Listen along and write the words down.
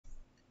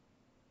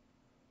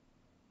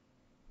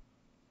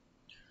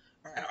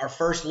All right, our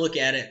first look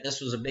at it,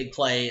 this was a big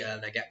play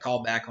that got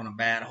called back on a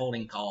bad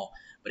holding call,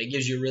 but it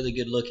gives you a really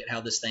good look at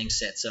how this thing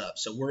sets up.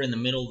 So we're in the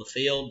middle of the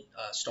field,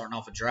 starting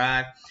off a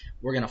drive.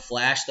 We're going to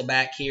flash the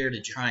back here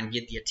to try and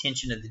get the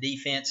attention of the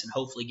defense and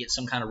hopefully get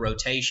some kind of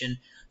rotation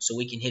so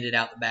we can hit it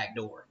out the back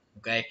door.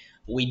 Okay,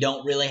 we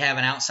don't really have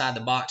an outside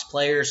the box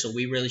player, so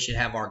we really should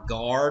have our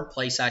guard,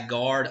 play side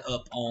guard,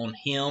 up on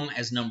him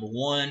as number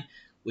 1.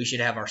 We should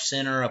have our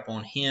center up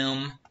on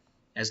him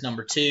as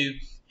number 2.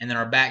 And then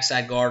our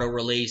backside guard will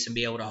release and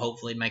be able to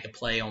hopefully make a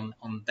play on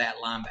that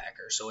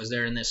linebacker. So as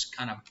they're in this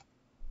kind of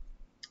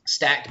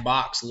stacked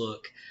box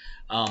look,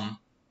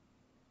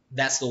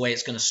 that's the way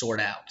it's going to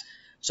sort out.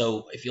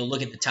 So if you'll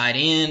look at the tight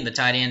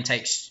end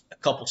takes a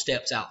couple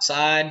steps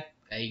outside.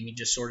 Okay, you can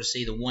just sort of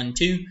see the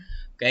 1-2.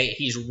 Okay,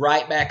 he's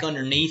right back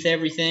underneath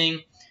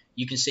everything.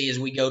 You can see as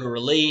we go to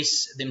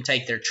release, them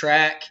take their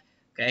track.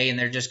 Okay, and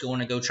they're just going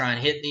to go try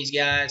and hit these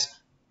guys.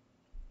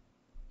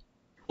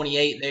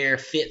 28 there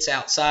fits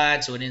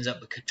outside, so it ends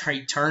up,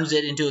 he turns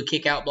it into a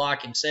kick out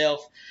block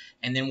himself,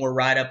 and then we're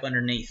right up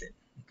underneath it.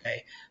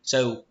 Okay,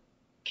 so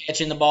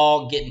catching the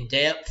ball, getting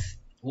depth.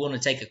 We want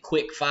to take a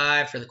quick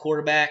 5 for the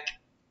quarterback,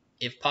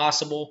 if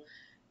possible.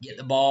 Get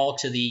the ball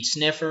to the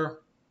sniffer,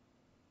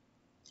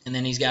 and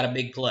then he's got a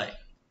big play.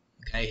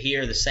 Okay,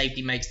 here the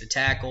safety makes the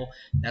tackle.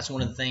 That's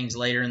one of the things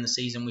later in the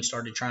season we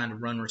started trying to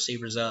run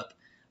receivers up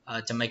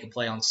to make a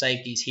play on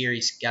safeties. Here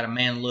he's got a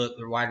man look.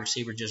 The wide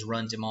receiver just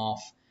runs him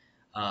off.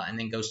 And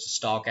then goes to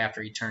stalk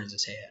after he turns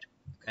his head.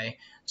 Okay,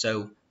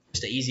 so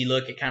just an easy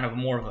look at kind of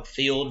more of a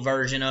field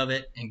version of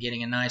it and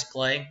getting a nice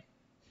play.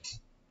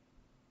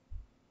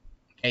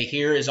 Okay,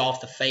 here is off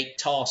the fake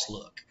toss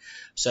look.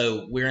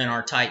 So we're in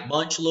our tight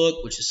bunch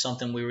look, which is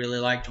something we really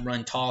like to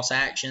run toss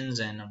actions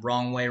and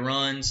wrong way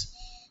runs.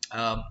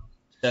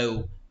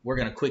 So we're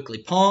going to quickly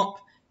pump.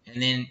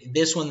 And then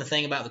this one, the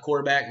thing about the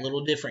quarterback, a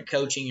little different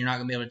coaching. You're not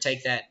going to be able to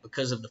take that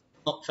because of the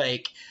pump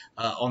fake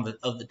of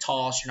the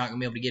toss. You're not going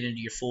to be able to get into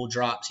your full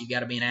drop, so you've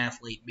got to be an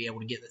athlete to be able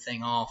to get the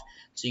thing off.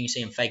 So you can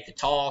see him fake the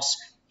toss,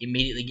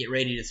 immediately get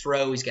ready to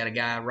throw. He's got a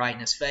guy right in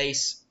his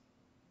face,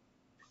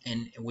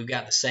 and we've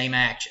got the same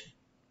action.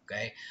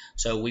 Okay,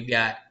 so we've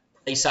got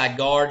play side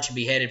guard should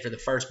be headed for the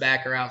first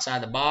backer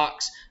outside the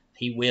box.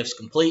 He whiffs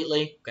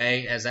completely.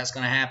 Okay, as that's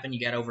going to happen, you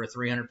got over a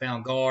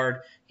 300-pound guard.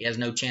 He has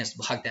no chance to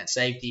block that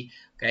safety.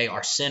 Okay,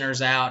 our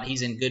center's out.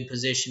 He's in good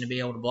position to be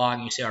able to block.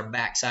 You see our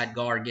backside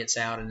guard gets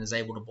out and is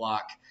able to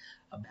block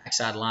a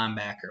backside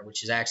linebacker,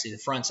 which is actually the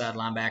front side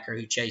linebacker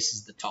who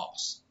chases the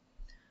toss.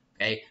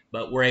 Okay,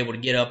 but we're able to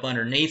get up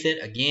underneath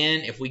it.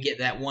 Again, if we get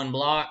that one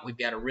block, we've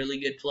got a really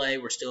good play.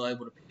 We're still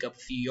able to pick up a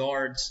few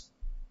yards.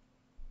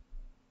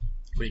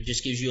 But it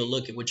just gives you a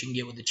look at what you can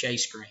get with the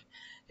chase screen.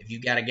 If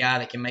you've got a guy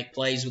that can make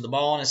plays with the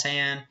ball in his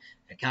hand,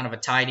 kind of a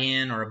tight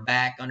end or a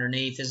back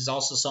underneath, this is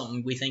also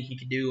something we think you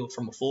could do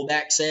from a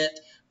fullback set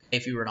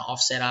if you were an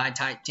offset eye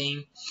type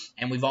team.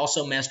 And we've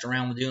also messed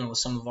around with doing it with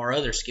some of our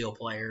other skill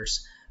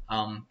players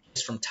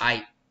just from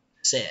tight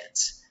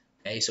sets.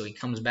 Okay, so he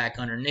comes back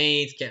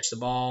underneath, catch the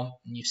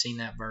ball, and you've seen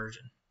that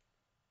version.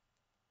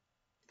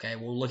 Okay,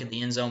 we'll look at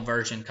the end zone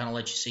version, kind of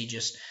let you see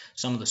just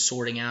some of the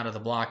sorting out of the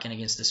blocking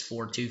against this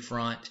 4-2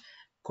 front.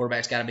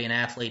 Quarterback's got to be an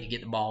athlete to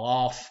get the ball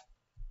off.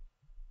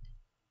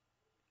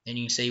 And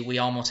you can see we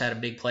almost had a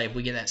big play. If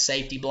we get that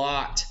safety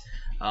blocked,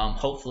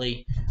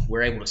 hopefully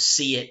we're able to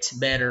see it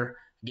better,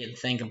 get the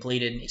thing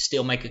completed, and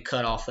still make a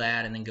cut off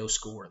that, and then go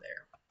score there.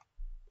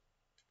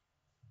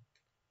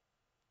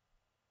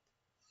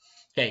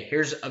 Okay,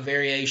 here's a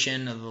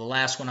variation of the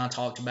last one I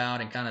talked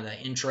about and kind of the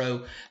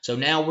intro. So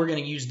now we're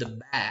going to use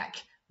the back.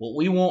 What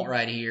we want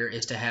right here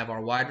is to have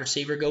our wide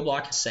receiver go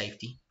block a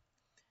safety.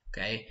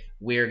 Okay,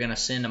 we're going to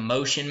send a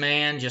motion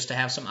man just to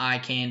have some eye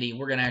candy.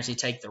 We're going to actually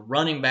take the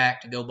running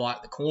back to go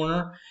block the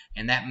corner,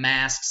 and that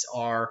masks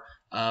our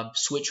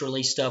switch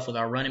release stuff with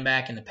our running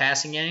back in the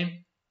passing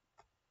game.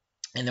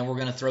 And then we're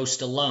going to throw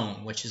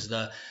Stallone, which is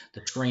the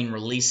screen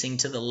releasing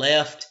to the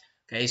left.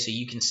 Okay, so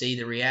you can see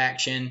the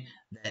reaction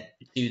that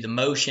to the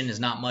motion is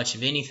not much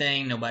of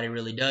anything. Nobody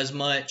really does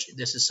much.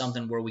 This is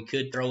something where we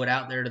could throw it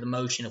out there to the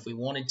motion if we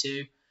wanted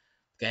to.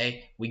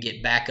 Okay, we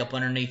get back up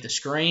underneath the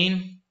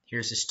screen.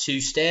 Here's his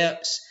 2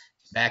 steps,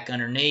 back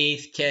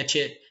underneath, catch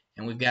it,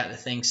 and we've got the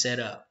thing set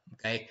up.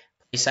 Okay,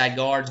 play side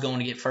guard's going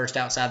to get first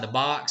outside the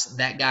box.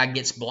 That guy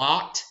gets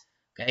blocked,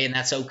 okay, and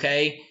that's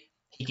okay.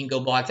 He can go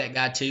block that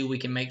guy too. We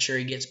can make sure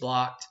he gets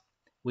blocked.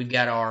 We've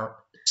got our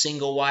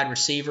single wide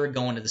receiver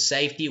going to the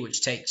safety,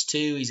 which takes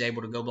 2. He's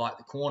able to go block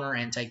the corner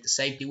and take the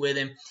safety with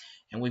him,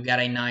 and we've got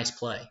a nice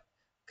play.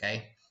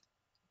 Okay,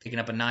 picking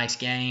up a nice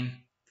gain,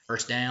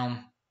 first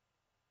down,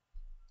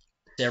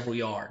 several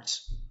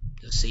yards.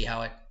 You'll see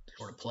how it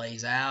sort of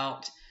plays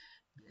out.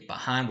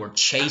 Behind, we're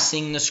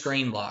chasing the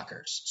screen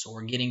blockers. So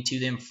we're getting to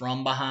them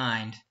from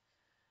behind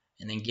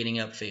and then getting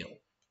upfield.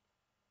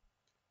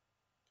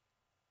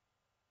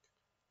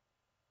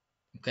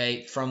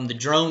 Okay, from the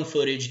drone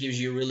footage gives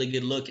you a really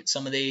good look at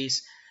some of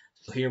these.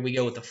 So here we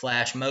go with the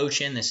flash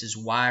motion. This is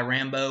Y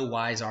Rambo.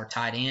 Y is our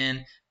tight end.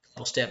 A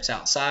couple steps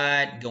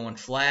outside, going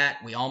flat.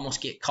 We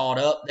almost get caught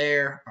up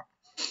there,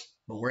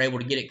 but we're able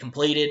to get it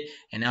completed.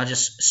 And now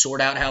just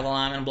sort out how the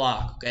linemen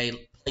block. Okay,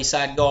 play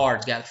side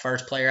guard's got the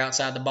first player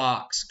outside the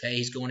box. Okay,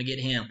 he's going to get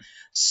him.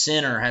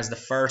 Center has the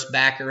first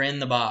backer in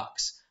the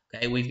box.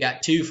 Okay, we've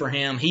got 2 for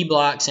him. He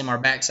blocks him. Our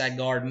backside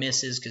guard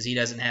misses because he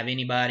doesn't have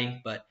anybody,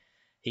 but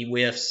he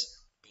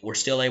whiffs. We're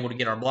still able to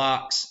get our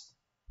blocks.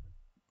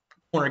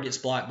 Corner gets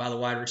blocked by the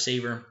wide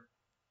receiver.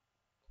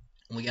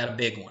 And we got a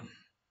big one.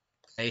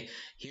 Okay,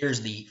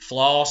 here's the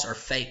floss or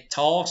fake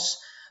toss.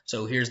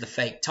 So here's the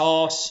fake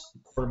toss.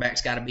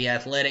 Quarterback's got to be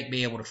athletic,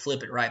 be able to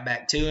flip it right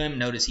back to him.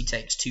 Notice he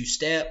takes 2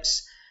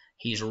 steps.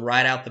 He's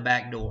right out the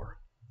back door.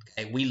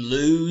 Okay, we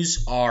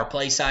lose our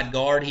play side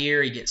guard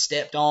here. He gets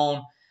stepped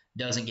on,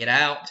 doesn't get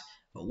out,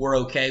 but we're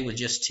okay with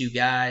just 2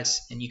 guys.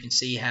 And you can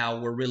see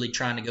how we're really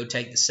trying to go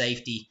take the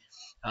safety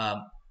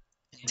and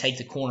take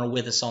the corner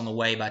with us on the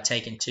way by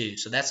taking 2.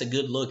 So that's a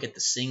good look at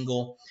the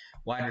single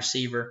wide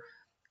receiver.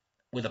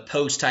 With a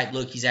post type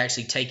look, he's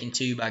actually taken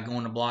 2 by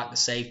going to block the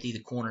safety.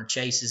 The corner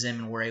chases him,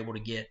 and we're able to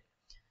get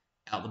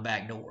out the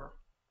back door.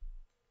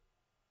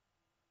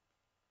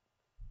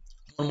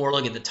 One more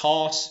look at the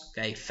toss.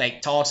 Okay,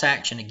 fake toss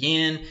action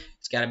again.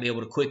 He's got to be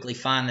able to quickly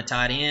find the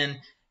tight end.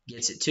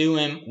 Gets it to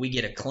him. We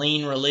get a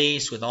clean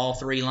release with all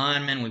 3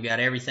 linemen. We've got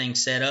everything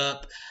set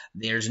up.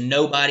 There's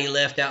nobody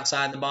left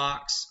outside the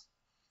box.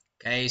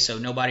 Okay, so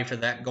nobody for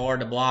that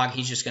guard to block.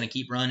 He's just going to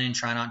keep running,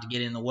 try not to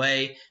get in the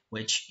way,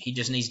 which he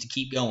just needs to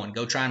keep going.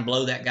 Go try and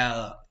blow that guy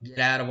up. Get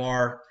out of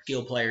our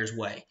skill player's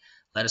way.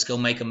 Let us go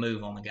make a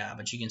move on the guy.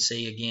 But you can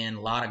see, again,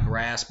 a lot of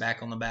grass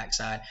back on the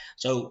backside.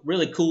 So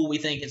really cool. We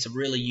think it's a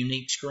really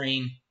unique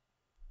screen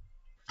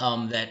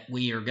that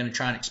we are going to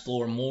try and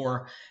explore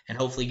more and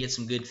hopefully get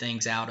some good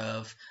things out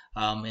of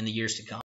in the years to come.